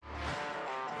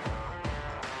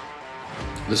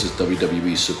This is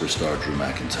WWE superstar Drew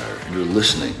McIntyre, and you're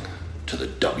listening to the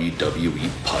WWE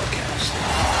Podcast.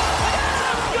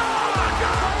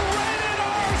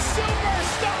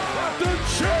 The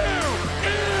champ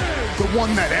is the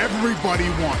one that everybody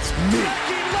wants, me.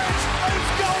 Lynch is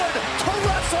going to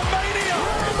WrestleMania.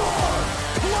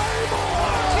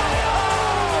 Claymore!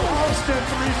 Austin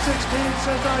 316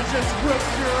 says I just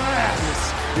whipped your ass.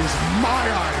 This is my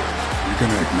idol. You're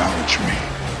going to acknowledge me.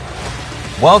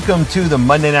 Welcome to the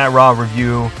Monday Night Raw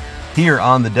review here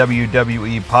on the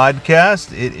WWE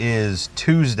Podcast. It is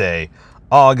Tuesday,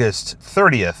 August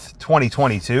 30th,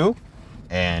 2022,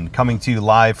 and coming to you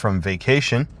live from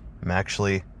vacation. I'm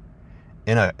actually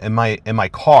in my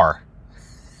car.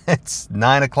 It's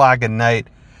 9 o'clock at night.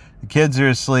 The kids are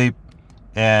asleep,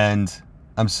 and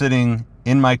I'm sitting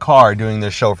in my car doing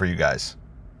this show for you guys.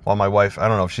 While my wife, I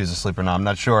don't know if she's asleep or not, I'm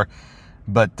not sure,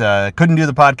 but couldn't do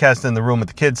the podcast in the room with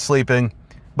the kids sleeping.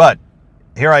 But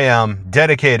here I am,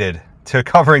 dedicated to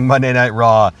covering Monday Night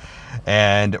Raw,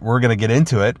 and we're going to get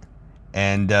into it,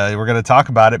 and we're going to talk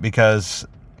about it because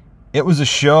it was a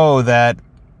show that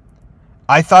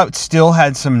I thought still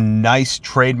had some nice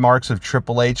trademarks of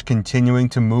Triple H continuing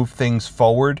to move things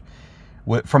forward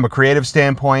from a creative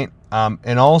standpoint,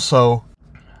 and also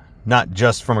not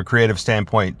just from a creative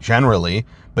standpoint generally,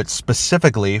 but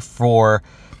specifically for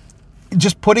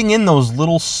just putting in those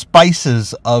little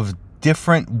spices of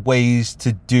different ways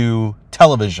to do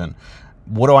television.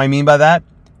 What do I mean by that?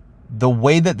 The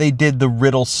way that they did the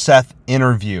Riddle Seth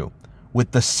interview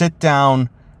with the sit down,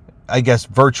 I guess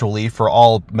virtually for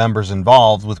all members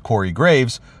involved with Corey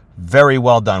Graves, very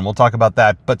well done. We'll talk about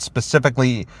that, but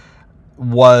specifically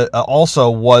was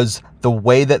the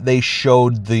way that they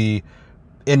showed the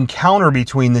encounter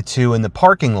between the two in the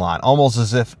parking lot, almost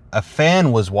as if a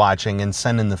fan was watching and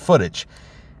sending the footage.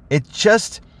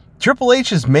 Triple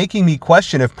H is making me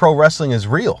question if pro wrestling is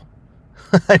real.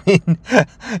 I mean,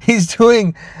 he's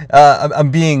doing, I'm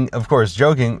being, of course,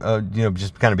 joking,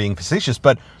 just kind of being facetious,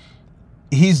 but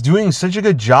he's doing such a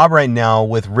good job right now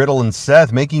with Riddle and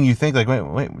Seth, making you think, like,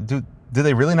 wait, do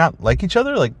they really not like each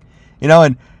other? Like,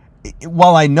 and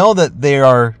while I know that they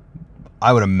are,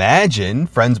 I would imagine,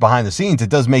 friends behind the scenes, it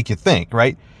does make you think,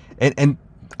 right? And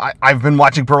I've been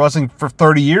watching pro wrestling for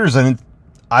 30 years, and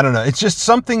I don't know. It's just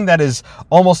something that is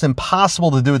almost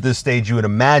impossible to do at this stage. You would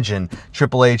imagine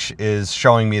Triple H is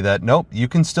showing me that, nope, you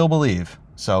can still believe.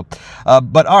 So,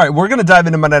 but all right, we're going to dive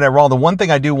into Monday Night Raw. The one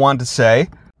thing I do want to say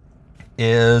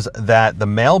is that the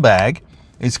mailbag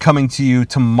is coming to you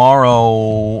tomorrow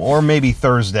or maybe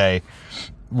Thursday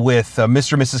with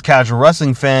Mr. and Mrs. Casual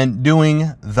Wrestling Fan doing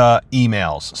the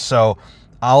emails. So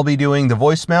I'll be doing the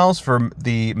voicemails for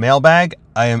the mailbag.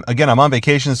 I'm on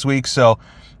vacation this week, so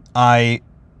I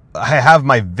have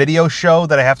my video show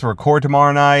that I have to record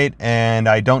tomorrow night, and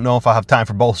I don't know if I'll have time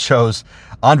for both shows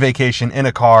on vacation in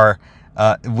a car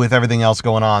with everything else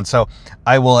going on. So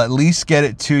I will at least get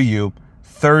it to you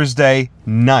Thursday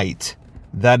night.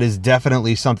 That is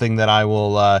definitely something that I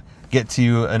will get to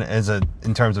you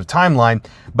in terms of timeline.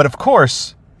 But of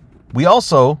course, we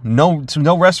also, no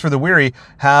rest for the weary,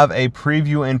 have a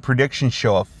preview and prediction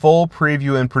show, a full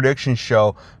preview and prediction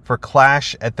show for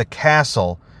Clash at the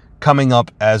Castle coming up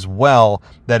as well.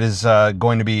 That is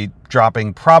going to be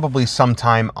dropping probably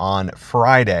sometime on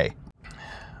Friday.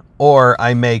 Or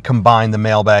I may combine the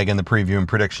mailbag and the preview and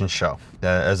prediction show.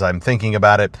 As I'm thinking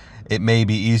about it, it may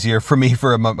be easier for me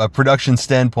from a production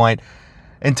standpoint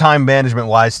and time management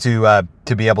wise to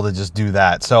be able to just do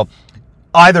that. So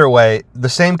either way, the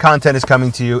same content is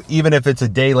coming to you, even if it's a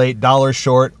day late, dollar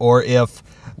short, or if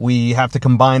we have to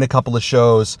combine a couple of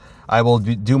shows. I will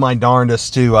do my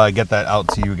darndest to get that out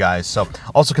to you guys. So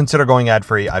also consider going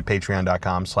ad-free at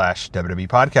patreon.com/WWE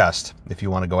Podcast if you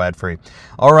want to go ad-free.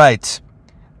 All right.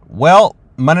 Well,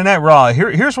 Monday Night Raw.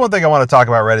 Here's one thing I want to talk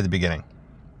about right at the beginning.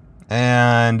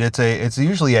 And it's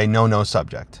usually a no-no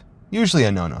subject.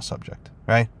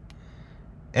 Right?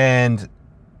 And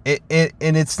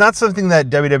it's not something that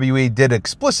WWE did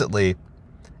explicitly.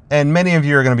 And many of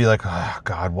you are going to be like, oh,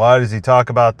 God, why does he talk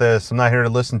about this? I'm not here to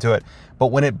listen to it. But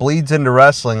when it bleeds into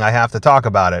wrestling, I have to talk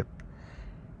about it.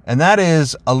 And that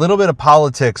is a little bit of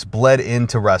politics bled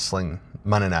into wrestling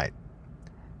Monday night.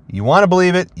 You want to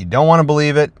believe it. You don't want to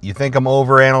believe it. You think I'm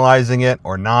overanalyzing it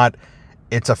or not.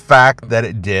 It's a fact that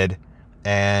it did.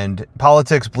 And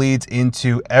politics bleeds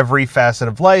into every facet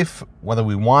of life, whether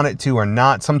we want it to or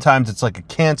not. Sometimes it's like a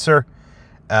cancer.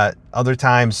 Other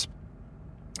times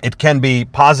it can be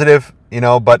positive,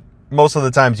 but most of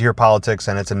the times you hear politics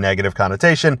and it's a negative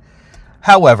connotation.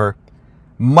 However,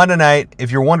 Monday night, if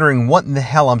you're wondering what in the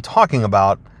hell I'm talking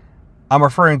about, I'm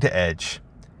referring to Edge.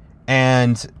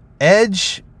 And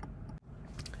Edge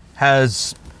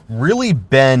has really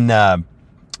been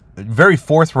very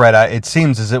forthright, it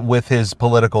seems, as it with his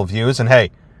political views. And hey,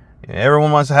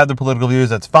 everyone wants to have their political views.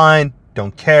 That's fine.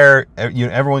 Don't care.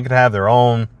 Everyone can have their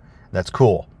own. That's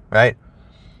cool, right?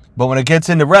 But when it gets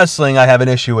into wrestling, I have an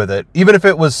issue with it. Even if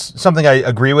it was something I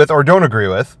agree with or don't agree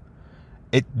with,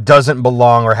 it doesn't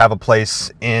belong or have a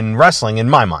place in wrestling in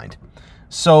my mind.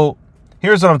 So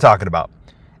here's what I'm talking about.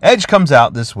 Edge comes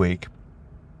out this week,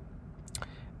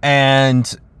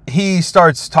 and he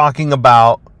starts talking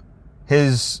about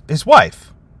his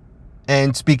wife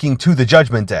and speaking to the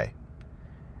Judgment Day,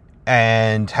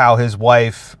 and how his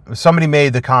wife, somebody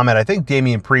made the comment, I think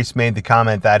Damian Priest made the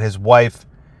comment that his wife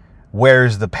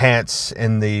wears the pants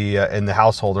in the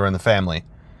household or in the family.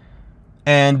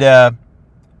 And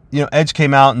Edge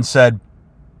came out and said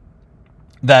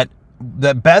that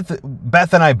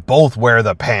Beth and I both wear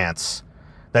the pants,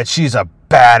 that she's a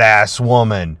badass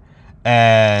woman,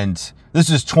 and this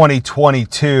is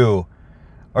 2022.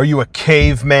 Are you a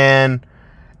caveman?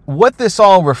 What this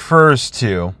all refers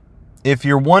to, if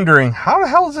you're wondering, how the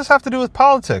hell does this have to do with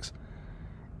politics?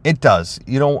 It does,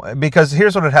 because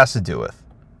here's what it has to do with.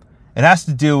 It has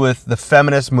to do with the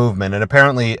feminist movement, and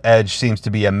apparently Edge seems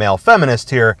to be a male feminist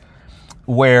here,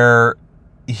 where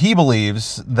he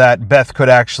believes that Beth could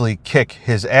actually kick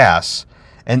his ass.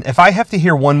 And if I have to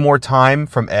hear one more time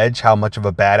from Edge how much of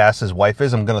a badass his wife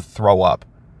is, I'm going to throw up.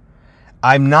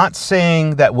 I'm not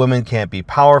saying that women can't be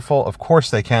powerful. Of course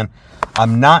they can.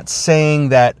 I'm not saying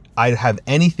that I have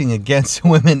anything against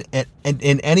women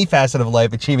in any facet of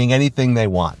life achieving anything they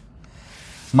want.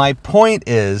 My point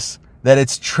is that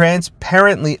it's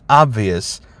transparently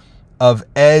obvious of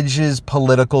Edge's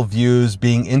political views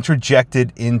being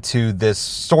interjected into this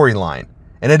storyline.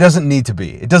 And it doesn't need to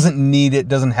be. It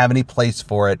doesn't have any place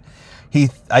for it.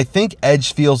 I think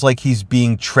Edge feels like he's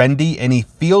being trendy, and he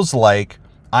feels like,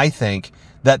 I think,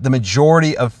 that the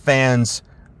majority of fans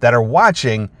that are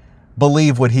watching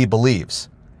believe what he believes.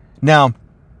 Now,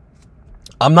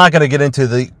 I'm not going to get into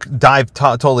the dive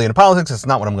totally into politics. That's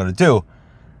not what I'm going to do.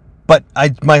 But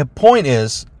my point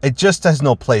is, it just has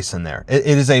no place in there. It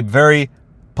is a very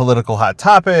political hot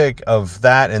topic of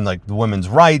that and like the women's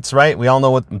rights, right? We all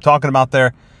know what I'm talking about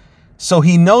there. So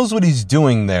he knows what he's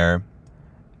doing there.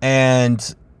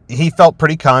 And he felt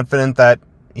pretty confident that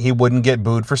he wouldn't get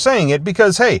booed for saying it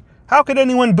because, hey, how could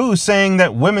anyone boo saying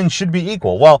that women should be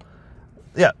equal? Well,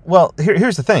 yeah,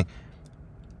 here's the thing.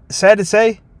 Sad to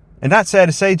say, and not sad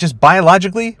to say, just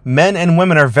biologically, men and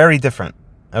women are very different.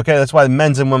 Okay, that's why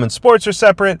men's and women's sports are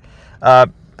separate.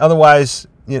 Otherwise,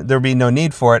 there'd be no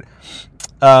need for it.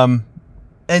 And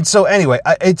so anyway,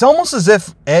 it's almost as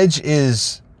if Edge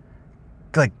is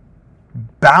like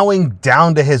bowing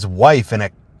down to his wife in a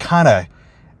kind of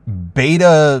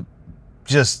beta,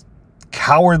 just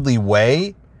cowardly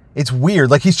way. It's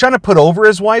weird. Like he's trying to put over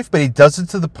his wife, but he does it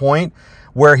to the point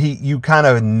where you kind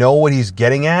of know what he's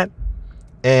getting at.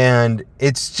 And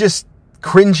it's just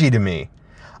cringy to me.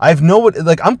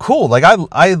 I'm cool. Like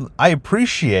I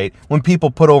appreciate when people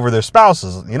put over their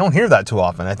spouses. You don't hear that too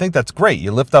often. I think that's great.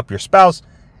 You lift up your spouse.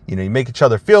 You make each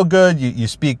other feel good. You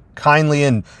speak kindly,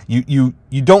 and you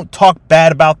don't talk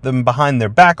bad about them behind their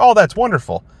back. All that's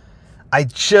wonderful. I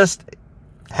just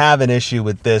have an issue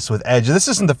with Edge. This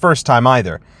isn't the first time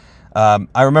either.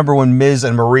 I remember when Miz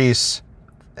and Maurice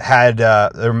had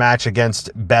their match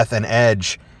against Beth and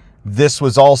Edge. This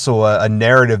was also a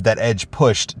narrative that Edge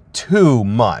pushed too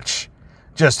much.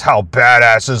 Just how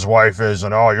badass his wife is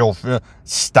and you'll...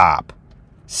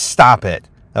 Stop it,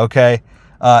 okay?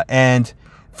 And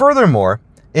furthermore,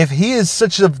 if he is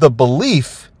such of the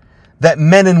belief that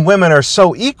men and women are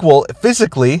so equal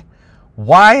physically,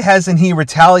 why hasn't he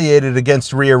retaliated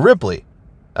against Rhea Ripley?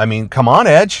 I mean, come on,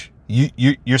 Edge.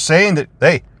 You're saying that,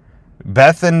 hey,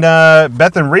 Beth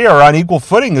and Rhea are on equal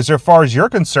footing as far as you're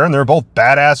concerned. They're both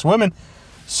badass women.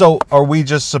 So are you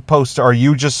just supposed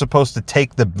to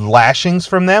take the lashings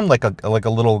from them like a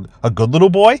good little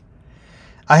boy?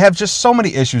 I have just so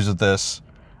many issues with this.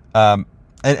 And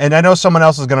I know someone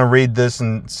else is going to read this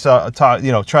and try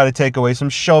to take away some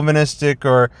chauvinistic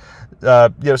or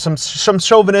some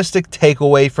chauvinistic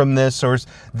takeaway from this, or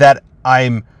that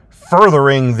I'm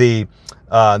furthering the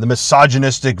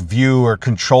misogynistic view or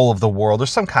control of the world or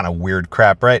some kind of weird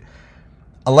crap, right?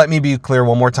 Let me be clear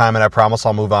one more time, and I promise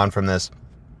I'll move on from this.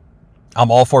 I'm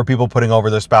all for people putting over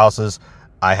their spouses.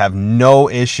 I have no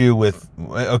issue with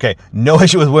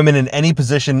women in any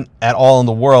position at all in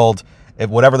the world. If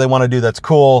whatever they want to do, that's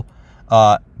cool.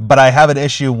 But I have an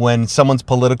issue when someone's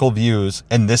political views,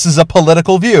 and this is a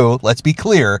political view, let's be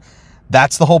clear,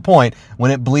 That's the whole point.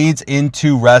 When it bleeds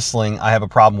into wrestling, I have a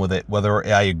problem with it. Whether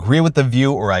I agree with the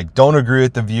view or I don't agree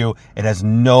with the view, it has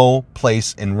no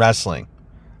place in wrestling.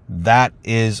 That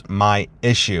is my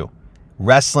issue.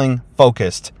 Wrestling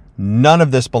focused. None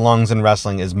of this belongs in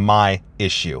wrestling is my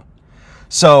issue.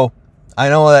 So, I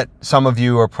know that some of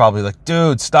you are probably like,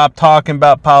 dude, stop talking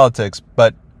about politics,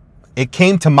 but it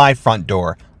came to my front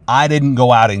door. I didn't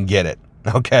go out and get it,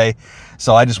 okay?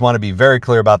 So I just want to be very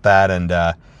clear about that, and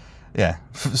yeah.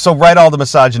 So write all the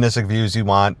misogynistic views you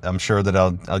want. I'm sure that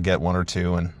I'll get one or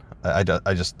two, and I don't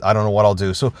know what I'll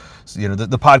do. So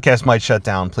the podcast might shut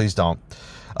down. Please don't.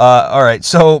 All right,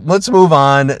 so let's move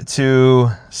on to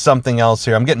something else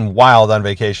here. I'm getting wild on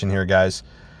vacation here, guys.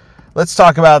 Let's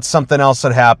talk about something else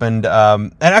that happened.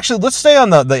 And actually, let's stay on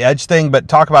the Edge thing, but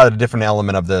talk about a different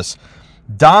element of this.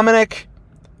 Dominic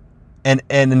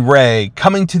and Ray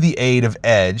coming to the aid of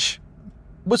Edge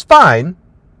was fine,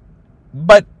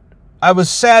 but I was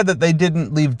sad that they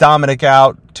didn't leave Dominic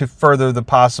out to further the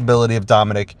possibility of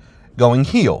Dominic going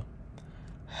heel.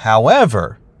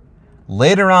 However,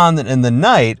 later on in the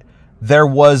night, there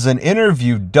was an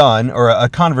interview done, or a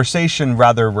conversation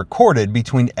rather recorded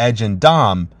between Edge and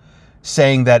Dom,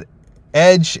 saying that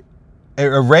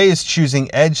Ray is choosing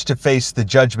Edge to face the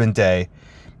Judgment Day,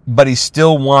 but he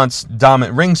still wants Dom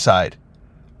at ringside.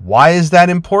 Why is that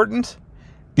important?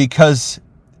 Because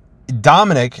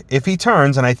Dominic, if he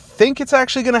turns, and I think it's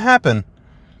actually going to happen,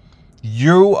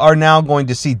 you are now going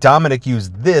to see Dominic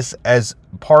use this as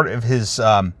part of his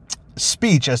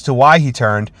speech as to why he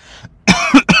turned,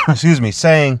 excuse me,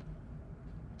 saying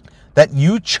that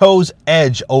you chose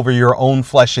Edge over your own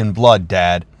flesh and blood,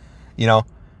 Dad. You know,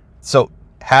 so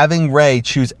having Ray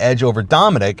choose Edge over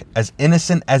Dominic, as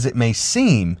innocent as it may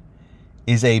seem,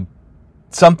 is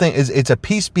it's a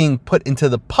piece being put into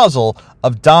the puzzle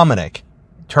of Dominic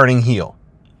turning heel.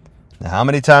 Now, how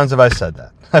many times have I said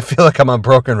that? I feel like I'm on a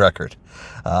broken record.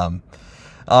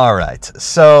 All right,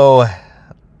 so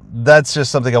that's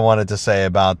just something I wanted to say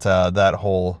about that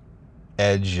whole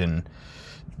Edge and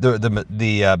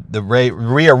the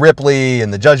Rhea Ripley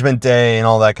and the Judgment Day and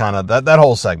all that kind of that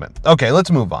whole segment. Okay, let's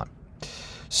move on.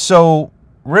 So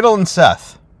Riddle and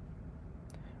Seth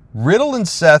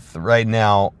right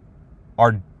now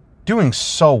are doing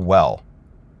so well,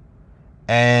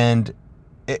 and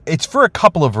it's for a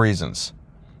couple of reasons.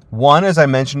 One, as I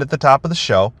mentioned at the top of the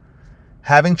show,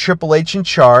 having Triple H in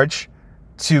charge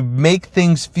to make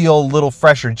things feel a little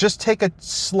fresher. Just take a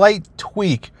slight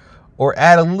tweak or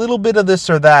add a little bit of this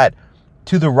or that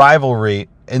to the rivalry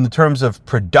in terms of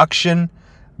production,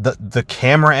 the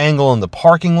camera angle in the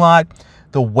parking lot,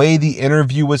 the way the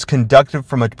interview was conducted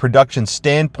from a production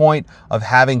standpoint of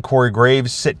having Corey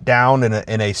Graves sit down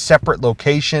in a separate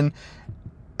location,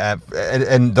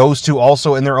 and those two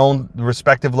also in their own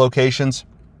respective locations.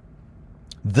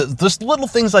 Just little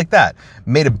things like that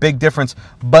made a big difference.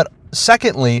 But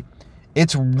secondly,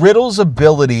 it's Riddle's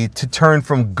ability to turn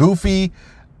from goofy,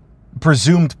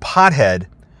 presumed pothead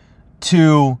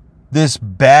to this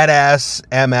badass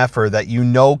MFer that you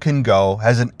know can go,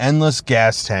 has an endless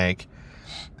gas tank,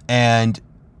 and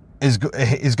is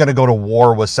going to go to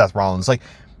war with Seth Rollins. Like,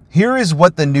 here is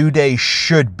what the New Day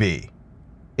should be.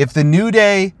 If the New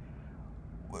Day,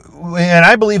 and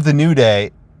I believe the New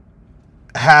Day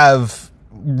have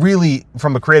really,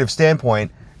 from a creative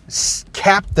standpoint,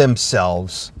 capped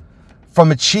themselves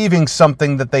from achieving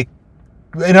something that they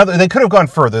could have gone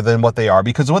further than what they are,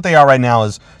 because what they are right now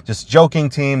is just joking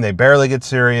team. They barely get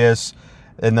serious,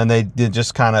 and then they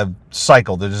just kind of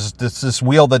cycle. There's just this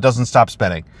wheel that doesn't stop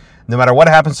spinning. No matter what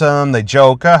happens to them, they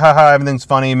joke, everything's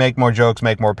funny, make more jokes,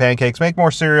 make more pancakes, make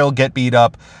more cereal, get beat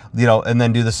up, and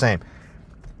then do the same.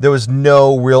 There was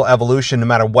no real evolution no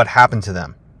matter what happened to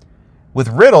them. With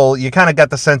Riddle, you kind of got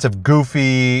the sense of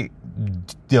goofy,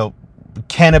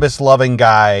 cannabis-loving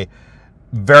guy,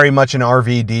 very much an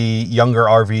RVD, younger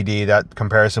RVD. That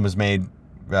comparison was made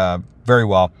very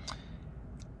well.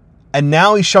 And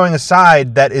now he's showing a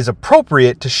side that is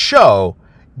appropriate to show,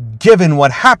 given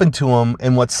what happened to him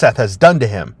and what Seth has done to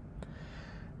him.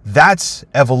 That's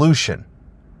evolution.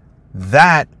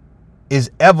 That is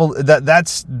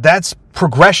that's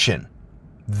progression.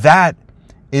 That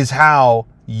is how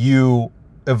you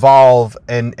evolve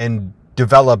and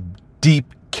develop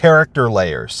deep character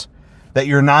layers. That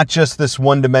you're not just this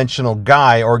one-dimensional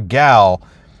guy or gal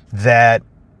that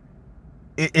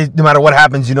no matter what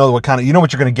happens, you know what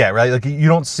you're going to get, right? Like, you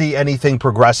don't see anything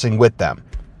progressing with them.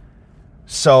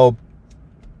 So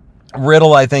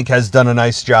Riddle, I think, has done a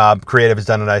nice job. Creative has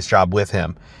done a nice job with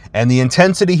him. And the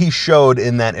intensity he showed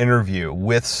in that interview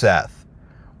with Seth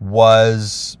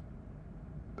was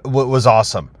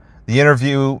awesome. The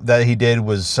interview that he did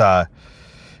was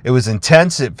It was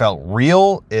intense. It felt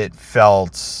real. It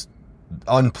felt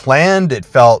unplanned. It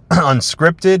felt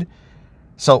unscripted.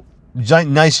 So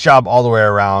nice job all the way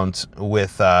around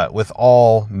with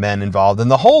all men involved. And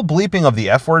the whole bleeping of the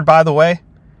F word, by the way,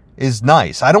 is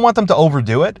nice. I don't want them to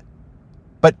overdo it,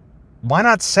 but why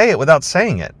not say it without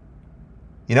saying it?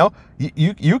 You know,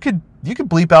 you could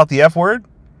bleep out the F word,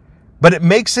 but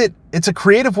it's a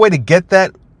creative way to get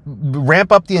that,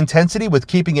 ramp up the intensity with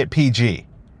keeping it PG.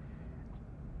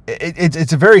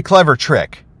 It's a very clever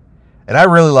trick, and I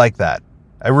really like that.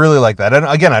 And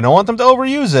again, I don't want them to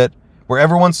overuse it, where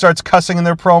everyone starts cussing in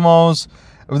their promos,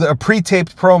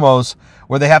 pre-taped promos,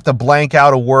 where they have to blank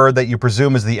out a word that you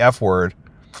presume is the F word,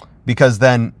 because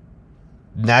then,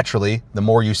 naturally, the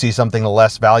more you see something, the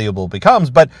less valuable it becomes.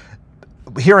 But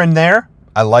here and there,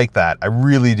 I like that. I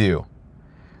really do.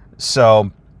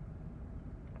 So,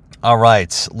 all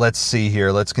right, let's see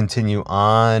here. Let's continue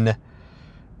on.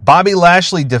 Bobby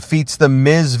Lashley defeats The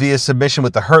Miz via submission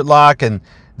with the Hurt Lock, and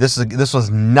this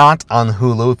was not on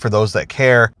Hulu for those that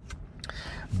care.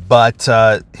 But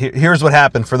here's what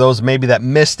happened for those maybe that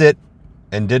missed it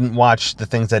and didn't watch the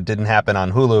things that didn't happen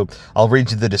on Hulu. I'll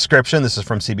read you the description. This is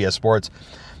from CBS Sports.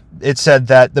 It said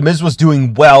that The Miz was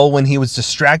doing well when he was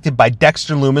distracted by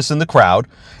Dexter Lumis in the crowd.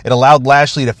 It allowed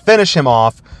Lashley to finish him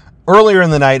off. Earlier in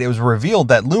the night, it was revealed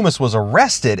that Lumis was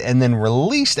arrested and then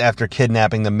released after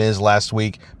kidnapping The Miz last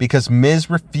week because Miz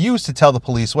refused to tell the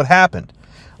police what happened.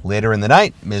 Later in the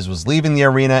night, Miz was leaving the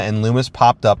arena and Lumis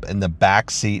popped up in the back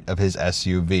seat of his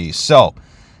SUV. So,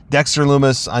 Dexter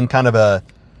Lumis on kind of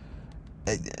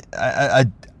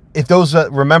if those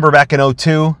remember back in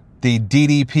 2002, the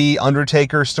DDP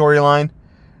Undertaker storyline,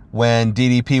 when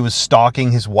DDP was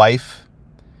stalking his wife,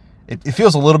 it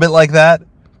feels a little bit like that.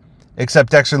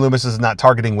 Except Dexter Lumis is not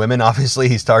targeting women. Obviously,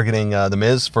 he's targeting The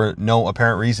Miz for no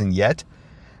apparent reason yet.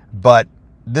 But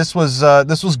this was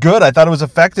good. I thought it was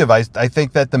effective. I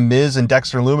think that The Miz and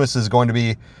Dexter Lumis is going to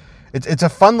be... It's a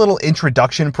fun little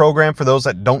introduction program for those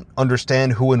that don't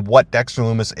understand who and what Dexter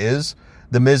Lumis is.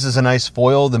 The Miz is a nice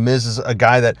foil. The Miz is a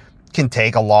guy that can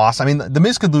take a loss. I mean, The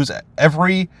Miz could lose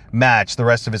every match the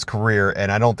rest of his career,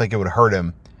 and I don't think it would hurt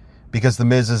him. Because The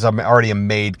Miz is already a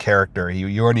made character.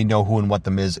 You already know who and what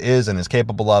The Miz is and is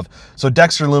capable of. So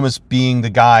Dexter Lumis being the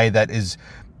guy that is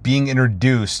being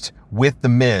introduced with The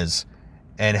Miz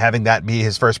and having that be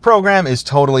his first program is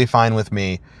totally fine with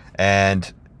me.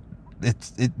 And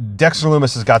Dexter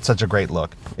Lumis has got such a great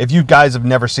look. If you guys have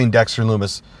never seen Dexter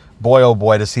Lumis, boy oh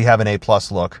boy does he have an A+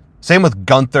 look. Same with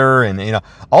Gunther and a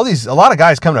lot of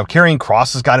guys coming up. Karrion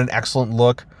Kross has got an excellent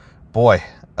look. Boy,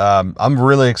 I'm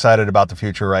really excited about the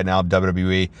future right now of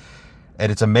WWE,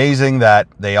 and it's amazing that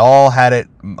they all had it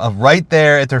right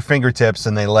there at their fingertips,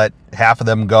 and they let half of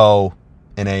them go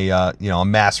in a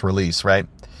mass release, right?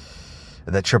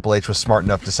 That Triple H was smart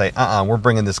enough to say, we're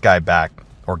bringing this guy back,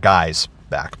 or guys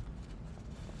back.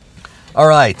 All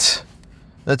right,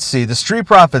 let's see. The Street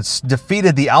Profits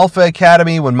defeated the Alpha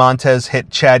Academy when Montez hit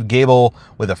Chad Gable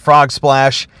with a frog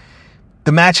splash.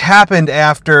 The match happened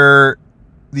after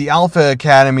the Alpha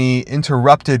Academy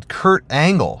interrupted Kurt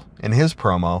Angle in his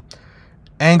promo.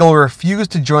 Angle refused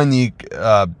to join the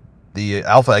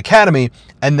Alpha Academy,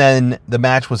 and then the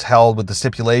match was held with the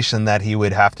stipulation that he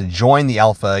would have to join the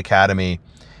Alpha Academy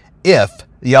if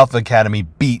the Alpha Academy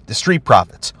beat the Street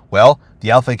Profits. Well,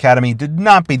 the Alpha Academy did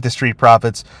not beat the Street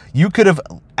Profits. You could have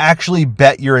actually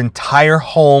bet your entire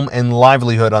home and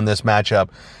livelihood on this matchup.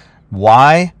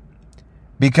 Why?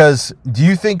 Because do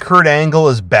you think Kurt Angle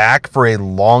is back for a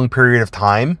long period of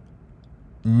time?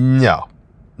 No.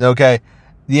 Okay?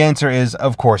 The answer is,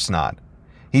 of course not.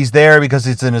 He's there because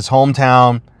it's in his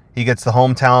hometown. He gets the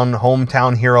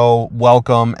hometown hero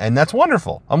welcome, and that's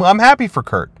wonderful. I'm happy for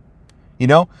Kurt.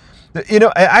 I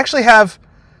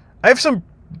have some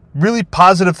really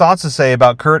positive thoughts to say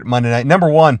about Kurt Monday night. Number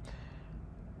one,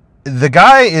 the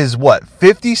guy is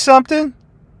 50-something?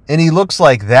 And he looks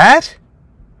like that?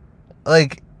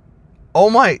 Kurt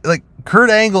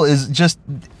Angle is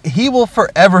he will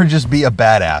forever just be a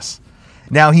badass.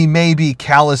 Now, he may be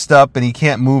calloused up and he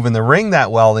can't move in the ring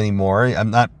that well anymore.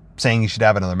 I'm not saying he should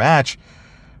have another match,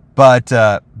 but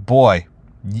boy,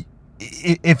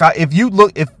 if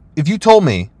you told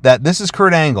me that this is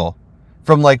Kurt Angle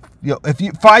from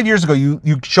 5 years ago, you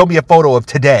showed me a photo of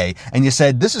today and you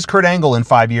said, this is Kurt Angle in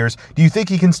 5 years. Do you think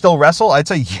he can still wrestle? I'd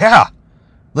say, yeah,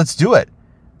 let's do it.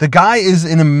 The guy is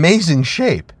in amazing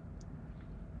shape.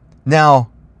 Now,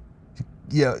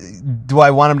 do I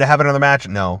want him to have another match?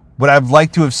 No. Would I have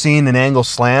liked to have seen an Angle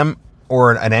slam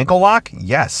or an ankle lock?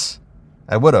 Yes,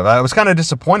 I would have. I was kind of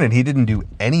disappointed he didn't do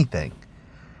anything.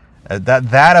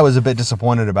 That I was a bit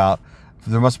disappointed about.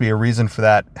 There must be a reason for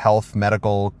that. Health,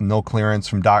 medical, no clearance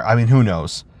from doc. I mean, who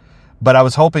knows? But I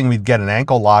was hoping we'd get an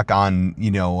ankle lock on,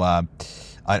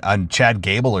 on Chad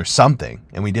Gable or something,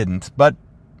 and we didn't. But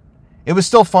it was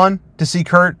still fun to see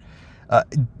Kurt.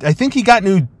 I think he got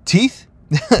new teeth.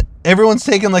 Everyone's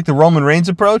taking like the Roman Reigns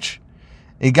approach.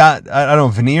 He got, I don't know,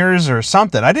 veneers or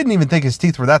something. I didn't even think his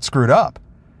teeth were that screwed up.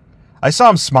 I saw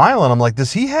him smile, and I'm like,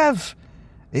 does he have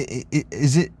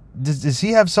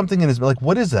something in his, like,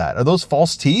 what is that? Are those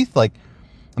false teeth? Like,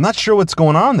 I'm not sure what's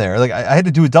going on there. Like, I had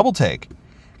to do a double take.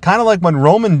 Kind of like when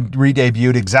Roman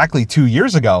re-debuted exactly 2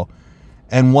 years ago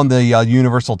and won the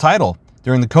Universal title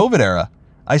during the COVID era.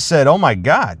 I said, oh my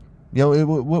God,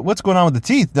 what's going on with the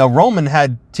teeth? Now, Roman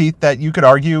had teeth that you could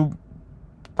argue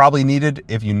probably needed,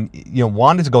 if you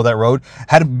wanted to go that road,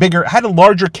 had a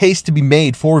larger case to be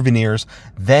made for veneers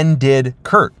than did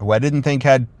Kurt, who I didn't think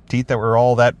had teeth that were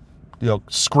all that,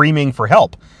 screaming for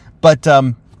help. But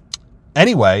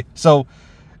anyway, so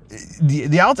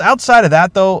the outside of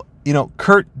that, though,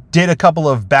 Kurt did a couple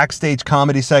of backstage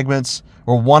comedy segments,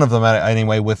 or one of them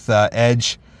anyway, with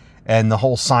Edge and the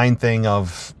whole sign thing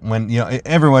of when,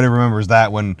 everybody remembers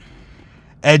that when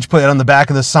Edge put it on the back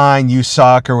of the sign, "You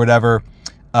suck," or whatever.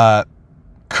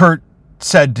 Kurt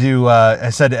said to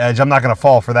Edge, "I'm not going to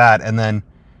fall for that." And then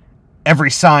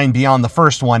every sign beyond the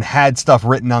first one had stuff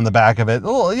written on the back of it.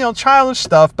 A little, childish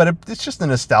stuff, but it's just a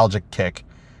nostalgic kick.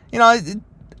 I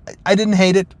didn't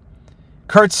hate it.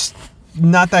 Kurt's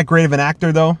not that great of an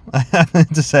actor, though, I have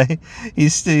to say.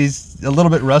 He's a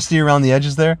little bit rusty around the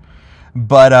edges there.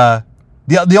 But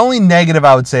the only negative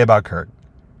I would say about Kurt,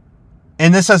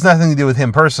 and this has nothing to do with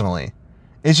him personally,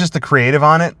 it's just the creative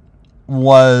on it,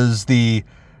 was the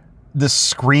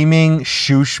screaming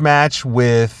shoosh match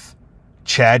with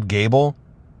Chad Gable.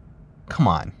 Come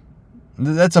on.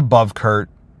 That's above Kurt.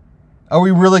 Are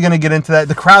we really going to get into that?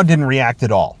 The crowd didn't react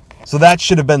at all. So that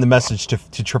should have been the message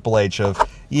to Triple H of,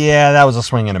 yeah, that was a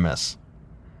swing and a miss.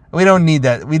 We don't need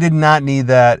that. We did not need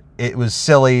that. It was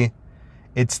silly.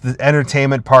 It's the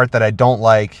entertainment part that I don't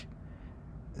like.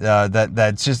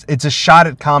 That's just, it's a shot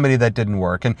at comedy that didn't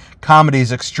work. And comedy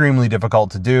is extremely difficult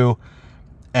to do.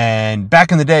 And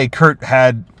back in the day, Kurt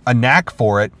had a knack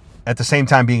for it at the same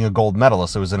time being a gold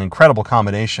medalist. It was an incredible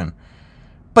combination.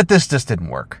 But this just didn't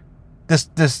work. This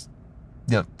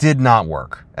did not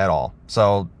work at all.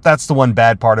 So that's the one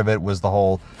bad part of it, was the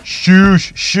whole shoo,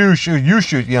 you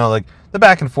shoot, like the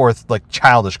back and forth, like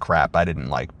childish crap I didn't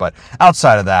like. But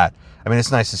outside of that, I mean,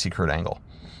 it's nice to see Kurt Angle.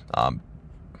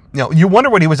 You wonder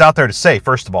what he was out there to say,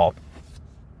 first of all.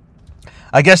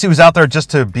 I guess he was out there just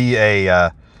to be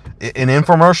an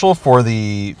infomercial for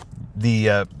the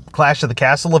Clash of the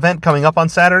Castle event coming up on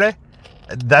Saturday.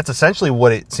 That's essentially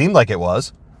what it seemed like it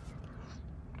was.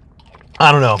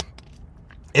 I don't know.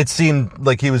 It seemed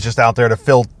like he was just out there to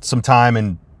fill some time,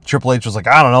 and Triple H was like,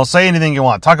 I don't know, say anything you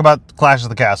want. Talk about Clash of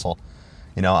the Castle.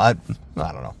 I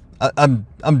don't know.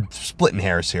 I'm splitting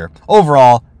hairs here.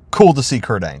 Overall, cool to see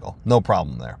Kurt Angle. No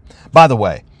problem there. By the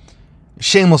way,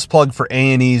 shameless plug for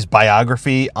A&E's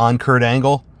biography on Kurt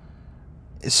Angle.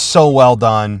 It's so well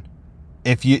done.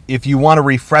 If you want a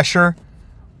refresher,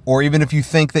 or even if you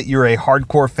think that you're a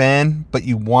hardcore fan, but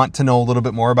you want to know a little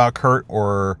bit more about Kurt,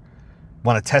 or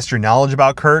want to test your knowledge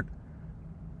about Kurt,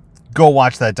 go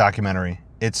watch that documentary.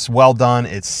 It's well done.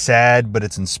 It's sad, but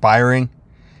it's inspiring.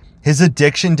 His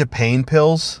addiction to pain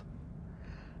pills,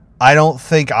 I don't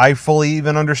think I fully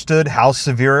even understood how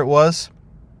severe it was.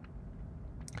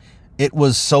 It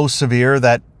was so severe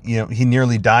that, he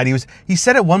nearly died. He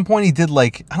said at one point he did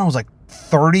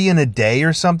 30 in a day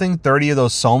or something, 30 of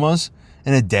those somas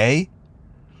in a day,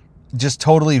 just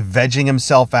totally vegging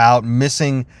himself out,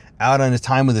 missing out on his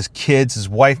time with his kids. His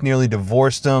wife nearly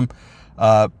divorced him.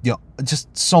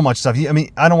 Just so much stuff. I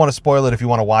mean, I don't want to spoil it if you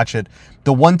want to watch it.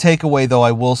 The one takeaway, though,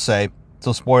 I will say,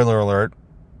 so spoiler alert,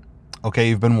 okay,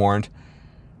 you've been warned.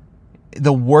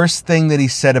 The worst thing that he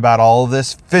said about all of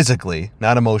this, physically,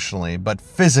 not emotionally, but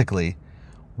physically,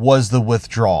 was the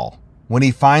withdrawal. When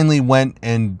he finally went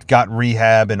and got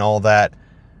rehab and all that,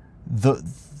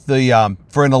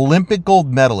 for an Olympic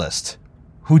gold medalist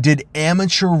who did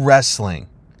amateur wrestling,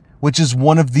 which is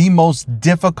one of the most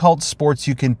difficult sports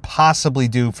you can possibly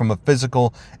do from a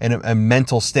physical and a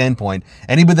mental standpoint.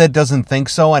 Anybody that doesn't think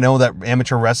so, I know that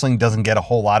amateur wrestling doesn't get a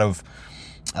whole lot of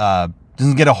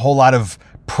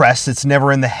press. It's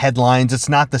never in the headlines. It's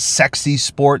not the sexy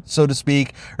sport, so to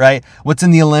speak, right? What's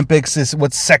in the Olympics is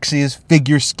what's sexy is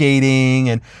figure skating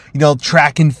and,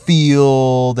 track and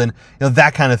field and,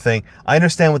 that kind of thing. I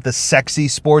understand what the sexy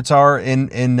sports are in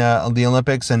the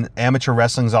Olympics, and amateur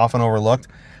wrestling is often overlooked,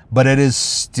 but it is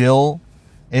still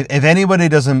If anybody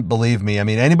doesn't believe me, I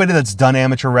mean, anybody that's done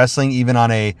amateur wrestling, even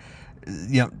on an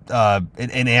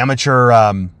amateur,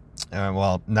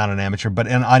 well, not an amateur,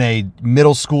 but on a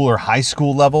middle school or high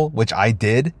school level, which I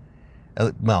did,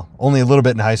 well, only a little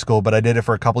bit in high school, but I did it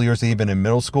for a couple years even in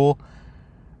middle school.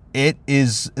 It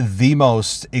is the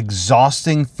most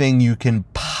exhausting thing you can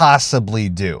possibly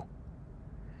do.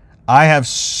 I have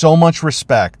so much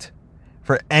respect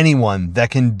for anyone that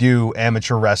can do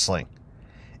amateur wrestling.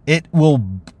 It will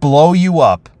blow you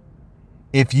up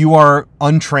if you are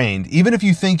untrained. Even if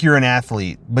you think you're an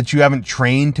athlete, but you haven't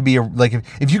trained to be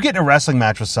if you get in a wrestling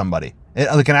match with somebody,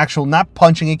 like an actual, not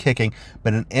punching and kicking,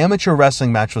 but an amateur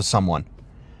wrestling match with someone,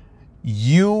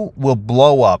 you will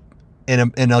blow up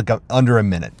in under a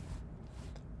minute.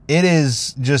 It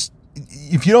is just,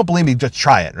 if you don't believe me, just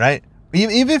try it, right?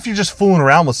 Even if you're just fooling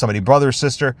around with somebody, brother or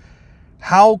sister,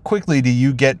 how quickly do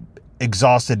you get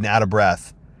exhausted and out of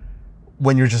breath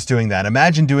when you're just doing that?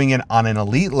 Imagine doing it on an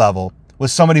elite level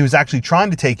with somebody who's actually trying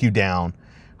to take you down,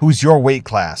 who's your weight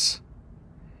class.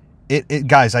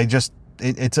 Guys,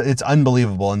 it's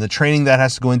unbelievable. And the training that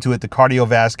has to go into it, the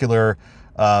cardiovascular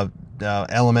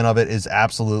element of it is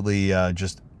absolutely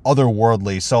just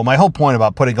otherworldly. So my whole point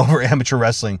about putting over amateur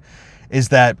wrestling is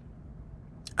that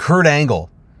Kurt Angle,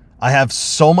 I have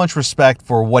so much respect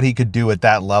for what he could do at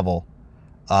that level.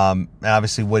 And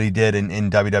obviously what he did in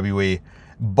WWE.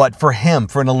 But for him,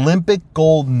 for an Olympic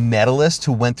gold medalist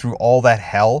who went through all that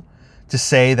hell, to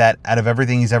say that out of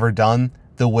everything he's ever done,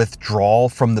 the withdrawal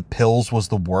from the pills was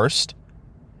the worst,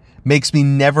 makes me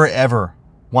never ever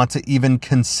want to even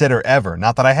consider ever,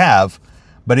 not that I have,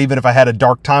 but even if I had a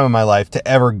dark time in my life, to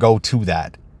ever go to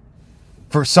that.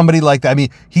 For somebody like that, I mean,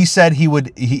 he said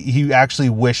he actually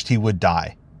wished he would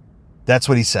die. That's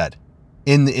what he said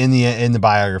in the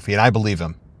biography, and I believe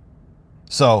him.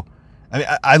 So, I mean,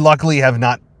 I luckily have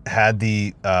not had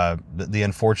the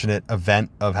unfortunate event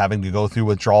of having to go through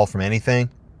withdrawal from anything,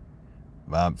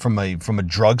 from a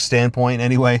drug standpoint,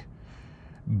 anyway.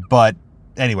 But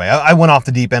anyway, I went off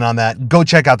the deep end on that. Go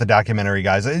check out the documentary,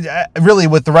 guys. Really,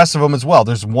 with the rest of them as well.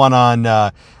 There's one on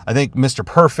I think Mr.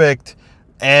 Perfect,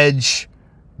 Edge.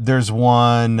 There's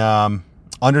one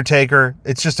Undertaker.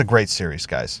 It's just a great series,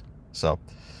 guys. So,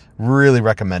 really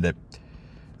recommend it.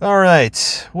 All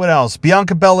right, what else?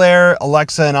 Bianca Belair,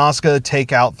 Alexa, and Asuka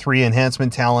take out 3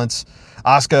 enhancement talents.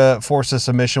 Asuka forces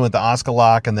submission with the Asuka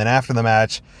lock, and then after the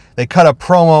match, they cut a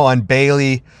promo on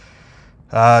Bayley,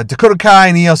 Dakota Kai,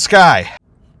 and Io Sky.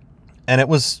 And it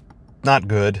was not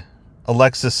good.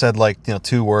 Alexa said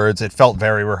 2 words. It felt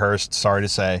very rehearsed, sorry to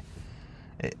say.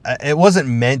 It wasn't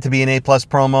meant to be an A+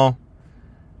 promo,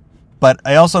 but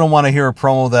I also don't want to hear a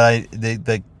promo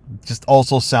that just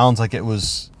also sounds like it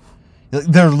was...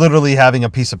 They're literally having a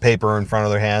piece of paper in front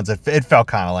of their hands. It felt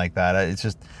kind of like that. It's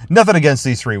just nothing against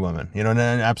these 3 women.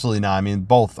 Absolutely not. I mean,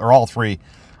 both or all 3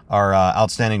 are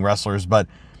outstanding wrestlers, but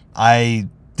I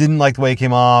didn't like the way it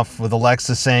came off with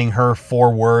Alexa saying her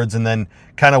 4 words and then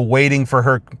kind of waiting for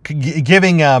her,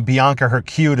 giving Bianca her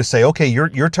cue to say, okay,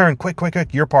 your turn, quick,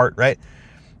 your part, right?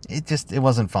 It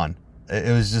wasn't fun.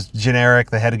 It was just generic.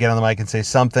 They had to get on the mic and say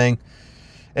something.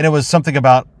 And it was something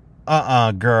about,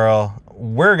 girl,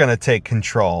 we're going to take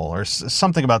control, or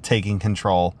something about taking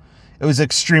control. It was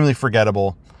extremely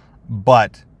forgettable.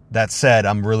 But that said,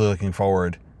 I'm really looking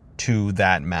forward to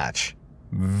that match.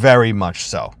 Very much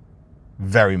so.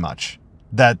 Very much.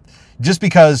 That just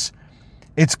because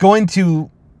it's going to,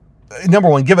 number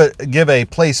one, give a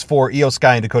place for Io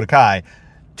Sky and Dakota Kai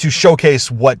to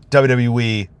showcase what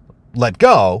WWE let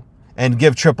go and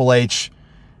give Triple H,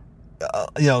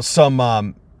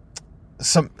 some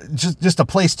just a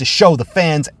place to show the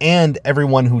fans and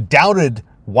everyone who doubted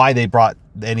why they brought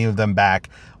any of them back,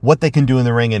 what they can do in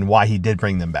the ring and why he did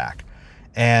bring them back.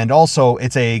 And also,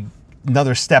 it's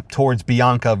another step towards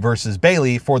Bianca versus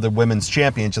Bayley for the Women's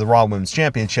Championship, the Raw Women's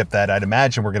Championship, that I'd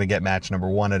imagine we're going to get match number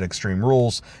 1 at Extreme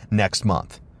Rules next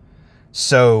month.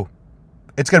 So,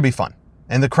 it's going to be fun.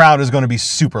 And the crowd is going to be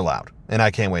super loud. And I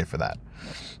can't wait for that.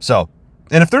 So,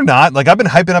 and if they're not, I've been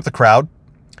hyping up the crowd.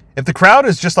 If the crowd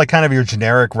is just kind of your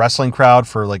generic wrestling crowd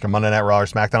for a Monday Night Raw or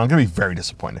SmackDown, I'm going to be very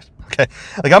disappointed. Okay?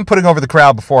 I'm putting over the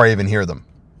crowd before I even hear them.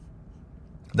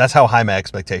 That's how high my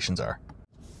expectations are.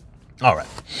 All right.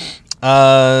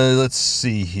 Let's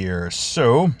see here.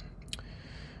 So,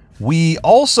 we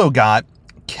also got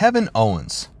Kevin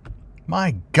Owens.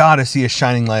 My God, is he a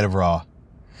shining light of Raw.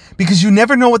 Because you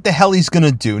never know what the hell he's going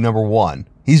to do, number one.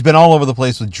 He's been all over the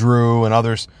place with Drew and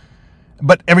others.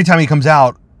 But every time he comes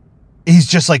out, he's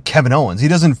just like Kevin Owens.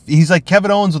 He's like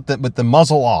Kevin Owens with the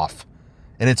muzzle off.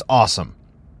 And it's awesome.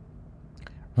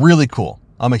 Really cool.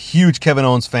 I'm a huge Kevin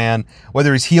Owens fan.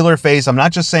 Whether he's heel or face, I'm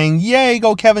not just saying, yay,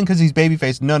 go Kevin because he's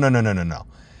babyface. No.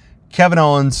 Kevin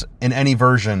Owens in any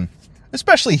version,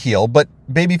 especially heel, but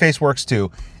babyface works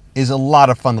too, is a lot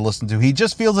of fun to listen to. He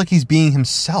just feels like he's being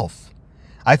himself.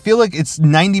 I feel like it's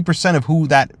 90% of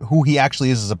who he actually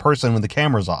is as a person when the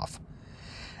camera's off.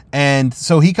 And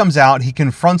so he comes out, he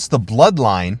confronts the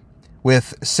Bloodline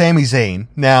with Sami Zayn.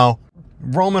 Now,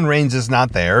 Roman Reigns is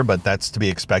not there, but that's to be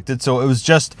expected. So it was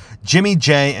just Jimmy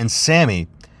J and Sami.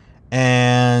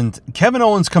 And Kevin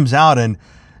Owens comes out and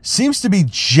seems to be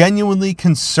genuinely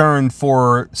concerned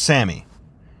for Sami.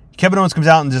 Kevin Owens comes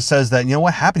out and just says that, you know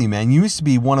what happened to you, man? You used to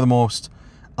be one of the most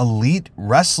elite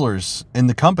wrestlers in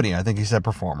the company. I think he said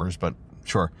performers, but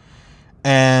sure.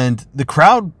 And the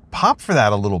crowd popped for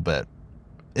that a little bit.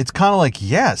 It's kind of like,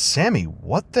 yeah, Sami,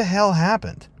 what the hell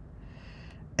happened?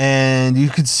 And you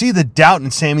could see the doubt in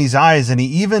Sami's eyes, and he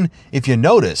even, if you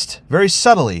noticed, very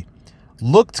subtly,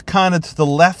 looked kind of to the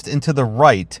left and to the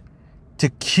right to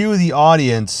cue the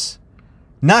audience,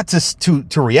 not just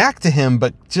to react to him,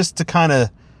 but just to kind of,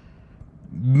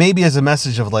 maybe as a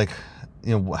message of like,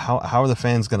 you know, how are the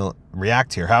fans going to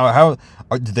react here?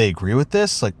 Do they agree with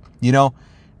this? Like, you know,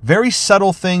 very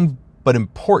subtle thing, but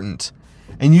important.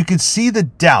 And you could see the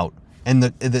doubt and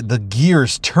the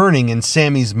gears turning in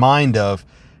Sami's mind of,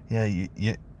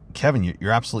 yeah, Kevin,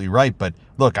 you're absolutely right. But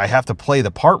look, I have to play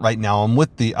the part right now. I'm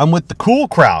with the cool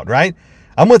crowd, right?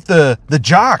 I'm with the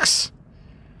jocks,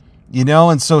 you know.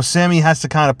 And so Sami has to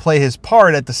kind of play his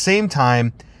part at the same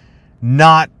time,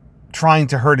 not trying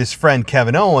to hurt his friend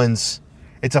Kevin Owens.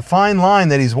 It's a fine line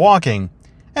that he's walking.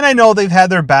 And I know they've had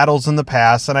their battles in the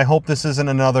past, and I hope this isn't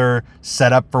another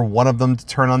setup for one of them to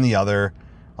turn on the other,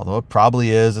 although it probably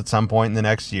is at some point in the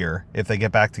next year if they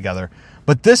get back together.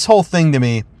 But this whole thing to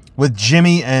me with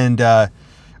Jimmy and, or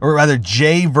rather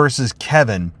Jay versus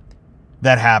Kevin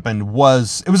that happened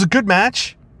was a good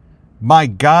match. My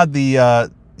God,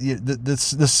 the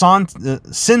Swanton,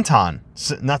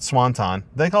 not Swanton.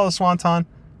 They call it Swanton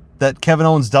that Kevin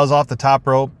Owens does off the top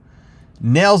rope.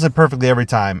 Nails it perfectly every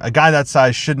time. A guy that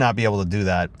size should not be able to do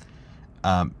that.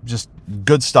 Just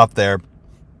good stuff there.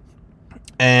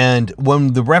 And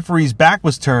when the referee's back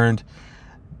was turned,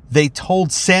 they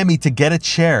told Sami to get a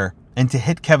chair and to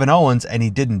hit Kevin Owens, and he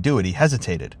didn't do it. He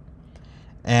hesitated.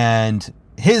 And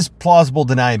his plausible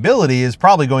deniability is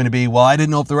probably going to be, well, I didn't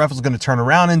know if the ref was going to turn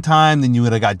around in time, then you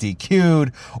would have got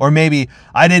DQ'd. Or maybe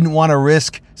I didn't want to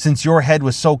risk, since your head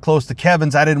was so close to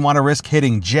Kevin's, I didn't want to risk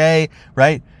hitting Jay,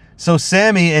 right? So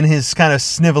Sami, in his kind of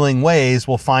sniveling ways,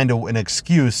 will find an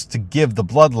excuse to give the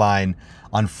Bloodline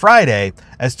on Friday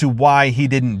as to why he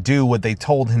didn't do what they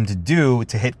told him to do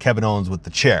to hit Kevin Owens with the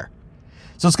chair.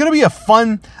 So it's going to be a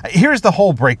fun... Here's the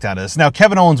whole breakdown of this. Now,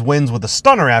 Kevin Owens wins with a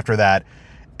stunner after that,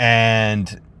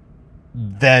 and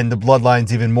then the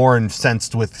Bloodline's even more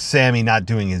incensed with Sami not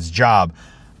doing his job.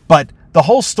 But the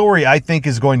whole story, I think,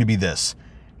 is going to be this.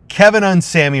 Kevin and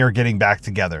Sami are getting back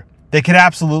together. They could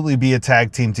absolutely be a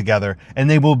tag team together, and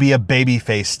they will be a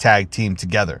babyface tag team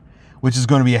together, which is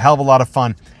going to be a hell of a lot of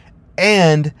fun.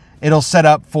 And it'll set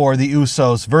up for the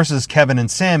Usos versus Kevin and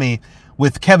Sami,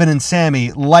 with Kevin and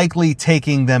Sami likely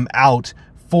taking them out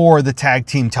for the tag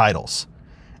team titles,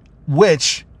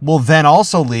 which will then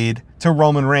also lead to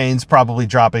Roman Reigns probably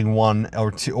dropping one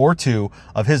or two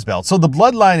of his belts. So the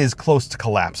Bloodline is close to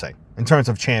collapsing in terms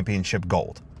of championship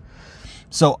gold.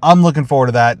 So I'm looking forward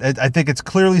to that. I think it's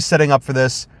clearly setting up for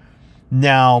this.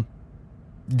 Now,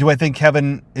 do I think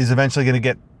Kevin is eventually going to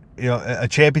get, you know, a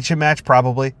championship match?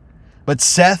 Probably. But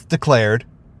Seth declared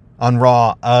on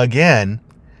Raw again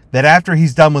that after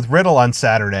he's done with Riddle on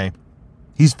Saturday,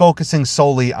 he's focusing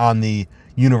solely on the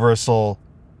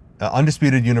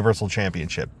undisputed Universal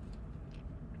Championship.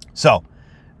 So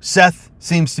Seth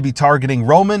seems to be targeting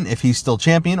Roman if he's still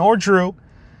champion, or Drew.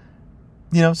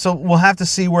 You know, so we'll have to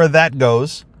see where that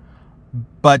goes.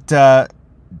 But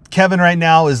Kevin right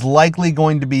now is likely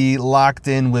going to be locked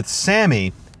in with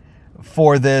Sami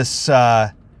for this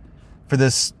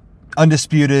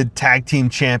undisputed tag team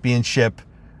championship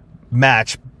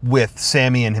match with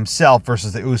Sami and himself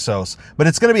versus the Usos. But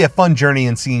it's going to be a fun journey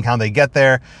in seeing how they get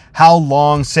there, how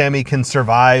long Sami can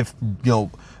survive, you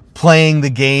know, playing the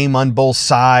game on both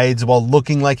sides while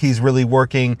looking like he's really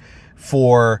working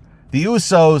for the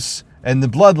Usos and the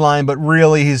Bloodline, but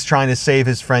really he's trying to save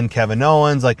his friend Kevin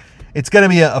Owens. Like, it's going to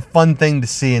be a fun thing to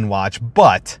see and watch.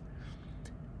 But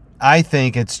I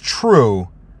think it's true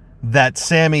that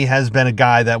Sami has been a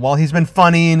guy that, while he's been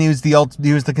funny and he was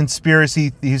the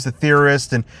conspiracy, he's the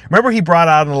theorist, and remember he brought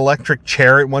out an electric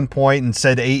chair at one point and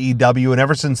said AEW, and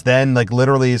ever since then, like,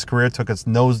 literally his career took a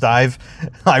nosedive,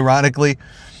 ironically.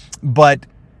 But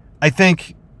I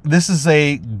think this is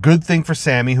a good thing for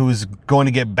Sami, who is going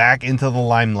to get back into the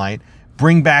limelight,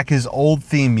 bring back his old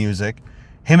theme music.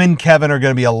 Him and Kevin are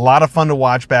going to be a lot of fun to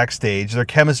watch backstage. Their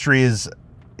chemistry is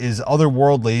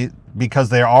otherworldly because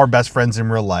they are best friends in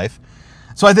real life.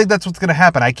 So I think that's what's going to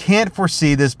happen. I can't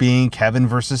foresee this being Kevin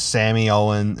versus Kevin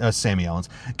Owens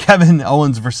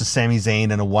versus Sami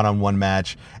Zayn in a one-on-one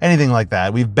match, anything like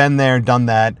that. We've been there, done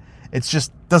that. It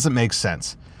just doesn't make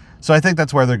sense. So I think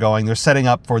that's where they're going. They're setting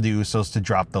up for the Usos to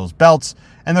drop those belts,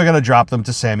 and they're going to drop them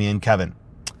to Sami and Kevin.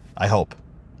 I hope.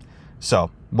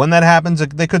 So when that happens,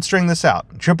 they could string this out.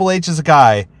 Triple H is a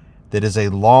guy that is a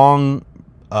kind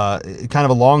of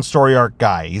a long story arc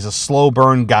guy. He's a slow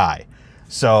burn guy.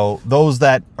 So those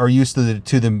that are used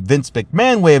to the Vince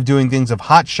McMahon way of doing things, of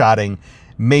hot-shotting,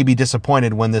 may be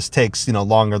disappointed when this takes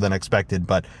longer than expected.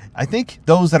 But I think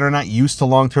those that are not used to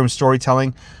long-term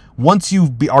storytelling, once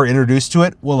you are introduced to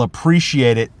it, will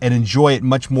appreciate it and enjoy it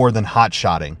much more than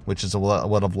hot-shotting, which is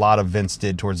what a lot of Vince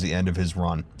did towards the end of his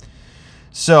run.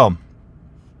 So,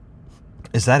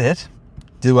 is that it?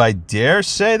 Do I dare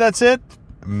say that's it?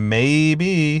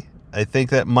 Maybe. I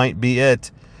think that might be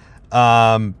it.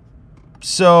 We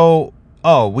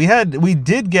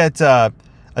did get a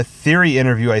Theory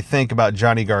interview, I think, about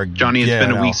Johnny Gargano. Johnny, it's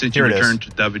been a week since you returned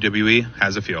to WWE.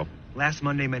 How's it feel? Last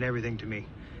Monday meant everything to me.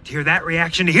 To hear that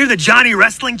reaction, to hear the Johnny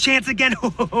Wrestling chants again,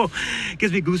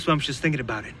 gives me goosebumps just thinking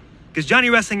about it. Because Johnny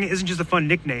Wrestling isn't just a fun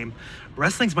nickname.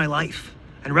 Wrestling's my life.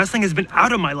 And wrestling has been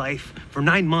out of my life for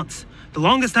 9 months. The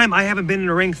longest time I haven't been in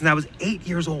a ring since I was 8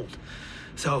 years old.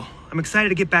 So I'm excited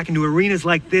to get back into arenas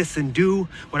like this and do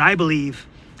what I believe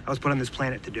I was put on this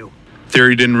planet to do.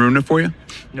 Theory didn't ruin it for you?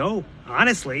 No,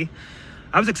 honestly,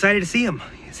 I was excited to see him.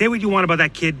 Say what you want about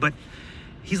that kid, but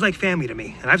he's like family to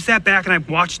me. And I've sat back and I've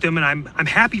watched him, and I'm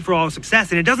happy for all his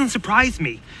success. And it doesn't surprise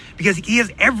me because he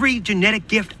has every genetic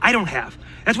gift I don't have.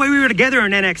 That's why we were together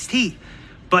in NXT.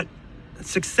 But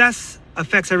success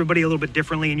affects everybody a little bit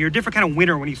differently, and you're a different kind of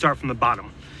winner when you start from the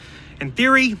bottom. In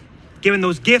theory, given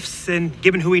those gifts and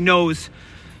given who he knows,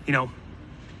 he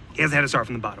hasn't had to start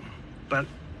from the bottom. But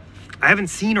I haven't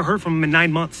seen or heard from him in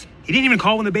 9 months. He didn't even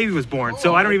call when the baby was born,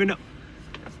 so I don't even know.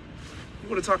 You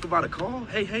want to talk about a call?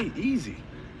 Hey, easy.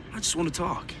 I just want to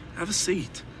talk. Have a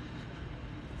seat.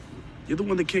 You're the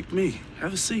one that kicked me.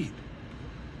 Have a seat.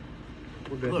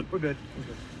 We're good. Look, We're good.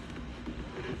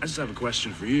 I just have a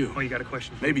question for you. Oh, you got a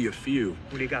question? Maybe a few.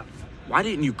 What do you got? Why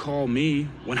didn't you call me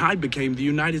when I became the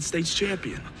United States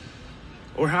champion?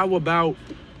 Or how about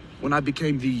when I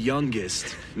became the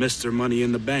youngest Mr. Money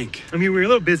in the Bank? I mean, we were a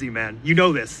little busy, man. You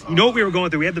know this. You know what we were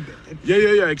going through. We had the...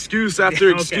 Yeah. Excuse after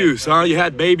Okay. excuse, huh? You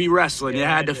had baby wrestling. You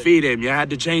Yeah, had I to did. feed him. You had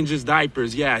to change his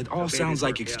diapers. Yeah, it all baby's sounds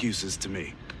like work, yeah. excuses to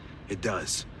me. It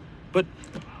does. But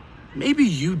maybe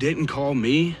you didn't call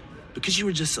me because you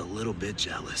were just a little bit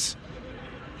jealous.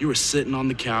 You were sitting on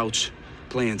the couch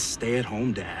playing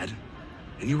stay-at-home dad,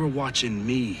 and you were watching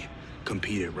me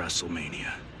compete at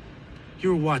WrestleMania. You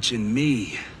were watching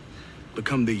me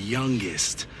become the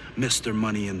youngest Mr.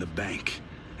 Money in the Bank.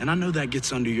 And I know that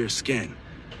gets under your skin.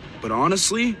 But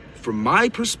honestly, from my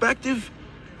perspective,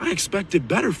 I expected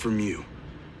better from you.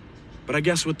 But I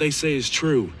guess what they say is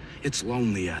true. It's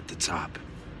lonely at the top.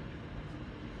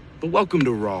 But welcome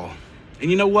to Raw.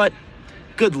 And you know what?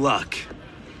 Good luck.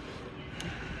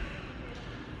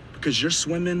 Because you're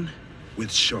swimming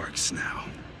with sharks now.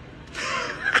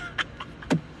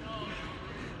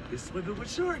 You're swimming with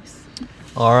sharks.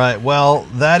 All right, well,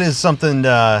 that is something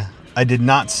I did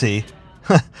not see.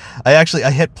 I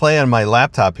hit play on my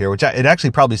laptop here, it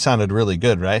actually probably sounded really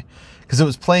good, right? Because it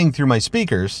was playing through my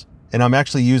speakers, and I'm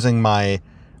actually using my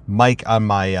mic on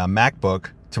my MacBook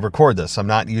to record this. I'm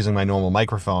not using my normal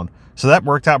microphone. So that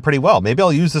worked out pretty well. Maybe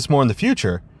I'll use this more in the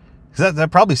future, because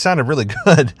that probably sounded really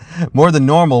good, more than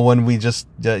normal when we just,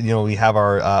 we have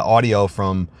our audio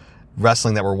from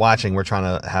wrestling that we're watching. We're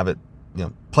trying to have it,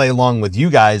 play along with you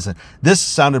guys. This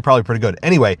sounded probably pretty good.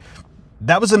 Anyway,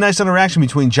 that was a nice interaction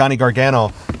between Johnny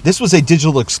Gargano. This was a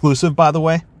digital exclusive, by the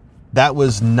way. That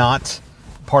was not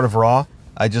part of Raw.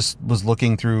 I just was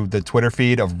looking through the Twitter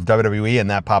feed of WWE, and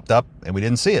that popped up, and we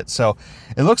didn't see it. So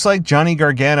it looks like Johnny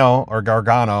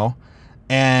Gargano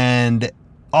and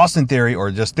Austin Theory,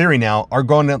 or just Theory now, are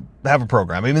going to have a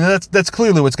program. I mean, that's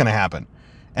clearly what's going to happen.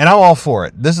 And I'm all for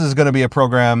it. This is going to be a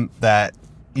program that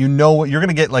you're going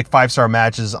to get like 5-star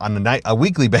matches on a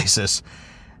weekly basis.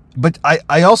 But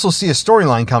I also see a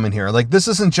storyline coming here. Like, this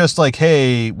isn't just like,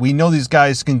 hey, we know these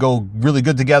guys can go really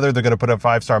good together. They're going to put a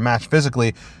 5-star match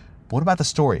physically. But what about the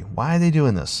story? Why are they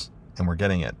doing this? And we're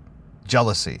getting it.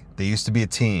 Jealousy. They used to be a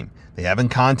team. They haven't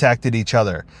contacted each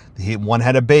other. One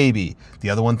had a baby. The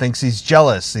other one thinks he's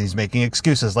jealous and he's making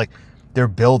excuses. Like, they're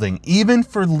building, even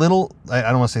for little, I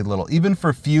don't want to say little, even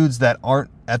for feuds that aren't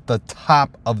at the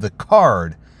top of the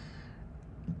card.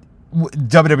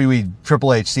 WWE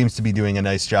Triple H seems to be doing a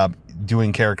nice job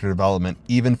doing character development,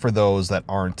 even for those that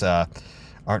aren't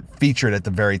featured at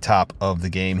the very top of the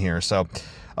game here. So,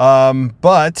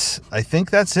 but I think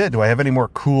that's it. Do I have any more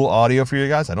cool audio for you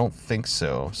guys? I don't think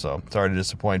so. So sorry to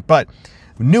disappoint. But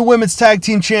new women's tag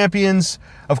team champions,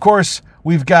 of course.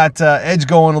 We've got Edge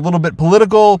going a little bit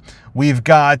political. We've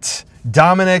got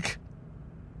Dominic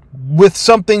with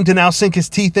something to now sink his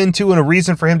teeth into and a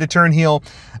reason for him to turn heel,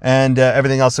 and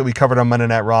everything else that we covered on Monday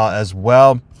Night Raw as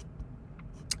well.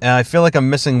 And I feel like I'm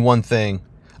missing one thing.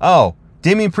 Oh,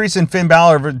 Damian Priest and Finn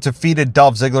Balor defeated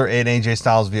Dolph Ziggler and AJ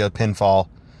Styles via pinfall.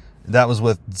 That was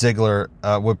with Ziggler,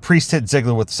 where Priest hit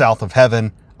Ziggler with South of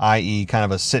Heaven, i.e. kind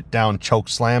of a sit-down choke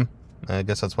slam. I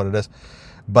guess that's what it is.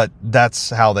 But that's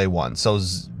how they won. So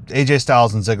AJ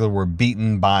Styles and Ziggler were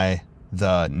beaten by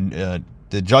the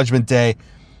Judgment Day,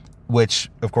 which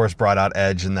of course brought out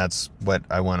Edge, and that's what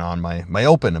I went on my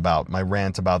open about, my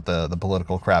rant about the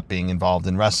political crap being involved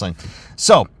in wrestling.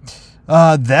 So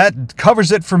that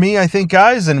covers it for me, I think,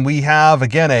 guys. And we have,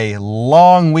 again, a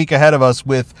long week ahead of us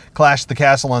with Clash at the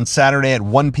Castle on Saturday at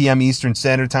 1 p.m. Eastern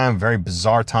Standard Time. A very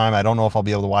bizarre time. I don't know if I'll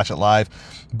be able to watch it live,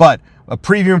 but a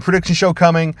preview and prediction show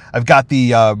coming. I've got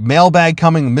the mailbag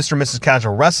coming, Mr. and Mrs.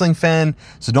 Casual Wrestling Fan,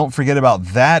 so don't forget about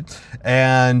that.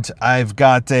 And I've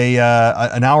got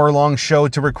an hour-long show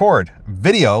to record,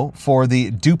 video for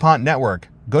the DuPont Network.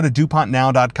 Go to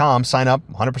DuPontNow.com, sign up,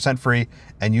 100% free,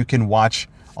 and you can watch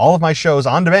all of my shows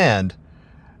on demand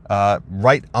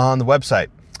right on the website.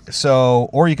 So,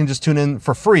 or you can just tune in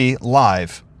for free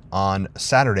live on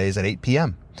Saturdays at 8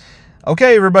 p.m.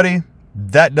 Okay, everybody.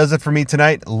 That does it for me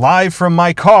tonight, live from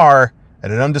my car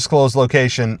at an undisclosed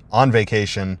location on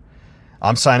vacation.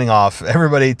 I'm signing off.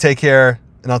 Everybody, take care,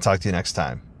 and I'll talk to you next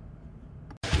time.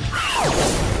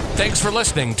 Thanks for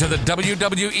listening to the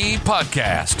WWE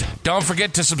Podcast. Don't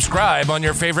forget to subscribe on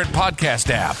your favorite podcast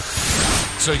app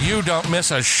so you don't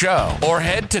miss a show, or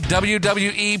head to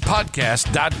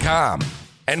WWEpodcast.com.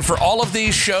 And for all of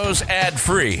these shows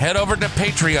ad-free, head over to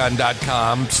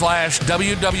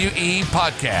patreon.com/WWE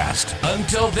Podcast.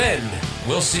 Until then,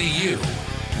 we'll see you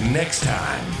next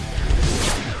time.